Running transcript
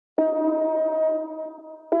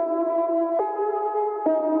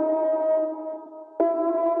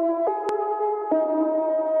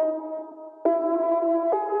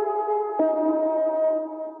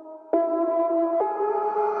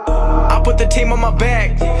the team on my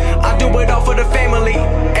back. I do it all for the family.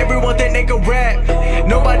 Everyone think they can rap.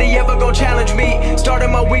 Nobody ever gon' challenge me.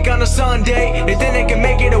 Starting my week on a Sunday. They think they can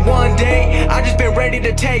make it in one day. I just been ready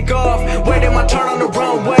to take off, waiting my turn on the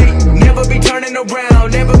runway. Never be turning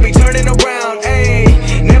around, never be turning around,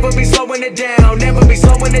 ayy. Never be slowing it down, never be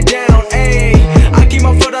slowing it down, ayy. I keep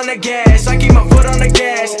my foot on the gas, I keep my foot on the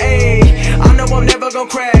gas, ayy. I know I'm never gon'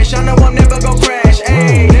 crash, I know I'm never gon' crash,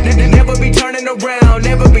 ayy. Never be turning around,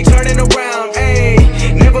 never be turning around,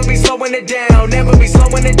 ayy. Never be slowing it down, never be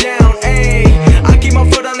slowing it down, ayy. I keep my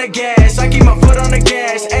foot on the gas, I keep my foot on the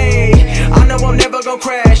gas, ayy. I know I'm never gon'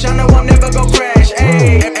 crash, I know I'm never gon' crash,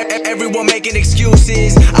 ayy. Everyone making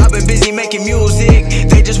excuses, I've been busy making music.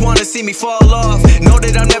 They just wanna see me fall off, know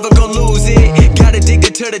that I'm never gon' lose it. Got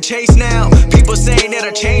addicted to the chase now, people saying that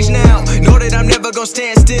I changed now. Know that I'm never gon'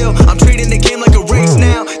 stand still, I'm treating the game like a race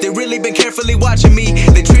now. They really been carefully watching me,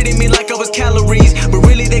 they treated me like I was calories, but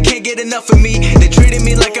really they can't get enough of me. They treated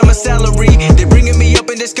me like I'm a salary, they bringing me up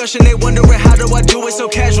in discussion. They wondering how do I do it so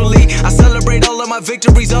casually. I celebrate all of my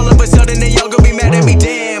victories, all of a sudden they all gon' be mad at me.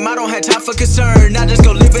 Damn, I don't have time for concern, I just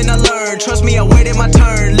go live and I learn. Trust me, I waited my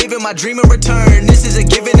turn, living my dream in return. This is a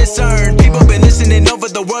given and earned. People been listening over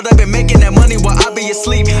the world, I've been making that money while I be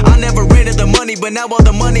asleep. I never ran to the money, but now all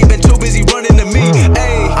the money been too busy running to me.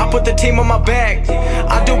 Ayy, I put the team on my back,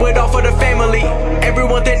 I do it all for the family.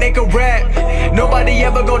 Everyone think they can rap, nobody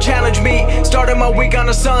ever gon' challenge me. Starting my week on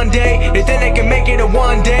a Sunday, they think they can make it in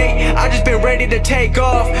one day. I just been ready to take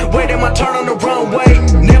off, waiting my turn on the runway.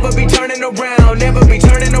 Never be turning around, never be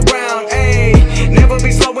turning around, ayy. Never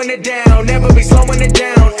be slowing it down, never be slowing it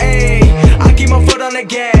down, ayy. I keep my foot on the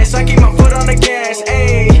gas, I keep my foot on the gas,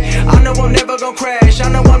 ayy. I know I'm never gon' crash, I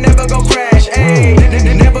know I'm never gon' crash, ayy.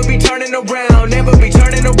 Never be turning around, never be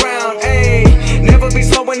turning around, ayy. Never be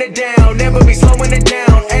slowing it down, never be slowing it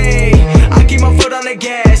down, ayy. I keep my foot on the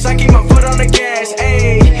gas, I keep my foot on the gas,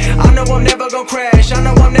 ayy. I know I'm never gon' crash, I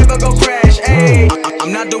know I'm never gon' crash, ayy.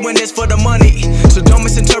 I'm not doing this for the money, so don't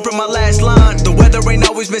misinterpret my last line. The weather ain't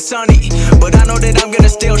always been sunny, but I know that I'm gonna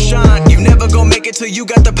still shine. You never gon' make it till you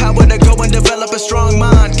got the power to go and develop a strong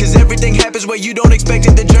mind. Cause everything happens where you don't expect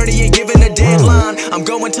it, the journey ain't given a deadline. I'm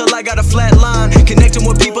going till I got a flat line, connecting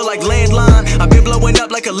with people like landline. I've been blowing up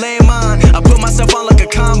like a landmine, I put myself on like a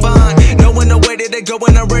combine. Knowing the way that they go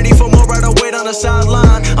and I'm ready for more, I don't wait on the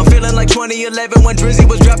sideline. I'm feeling like 2011 when Drizzy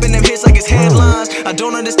was dropping them hits like his headlines. I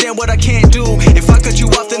don't understand what I can't do, if I cut you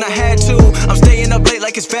off then I had to. I'm staying up late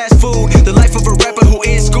like it's fast food, the life of a rapper who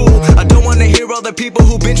in school. I don't wanna hear all the people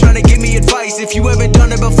who been trying to give me advice. If you haven't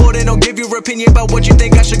done it before, then don't give your opinion about what you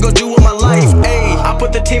think I should go do with my life. Ayy, I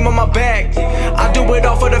put the team on my back, I do it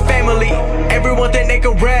all for the family. Everyone think they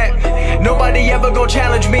can rap, nobody ever gon'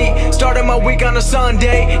 challenge me. Starting my week on a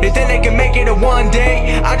Sunday, they think they can make it in one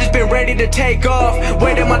day. I just been ready to take off,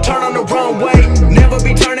 waiting my turn on the runway. Never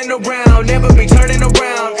be turning around, never be turning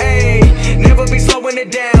around, ayy. Never be slowing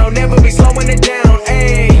it down, never be slowing it down,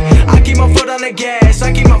 ayy. I keep my foot on the gas,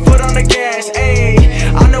 I keep my foot on the gas, ayy.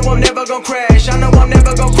 I know I'm never gon' crash.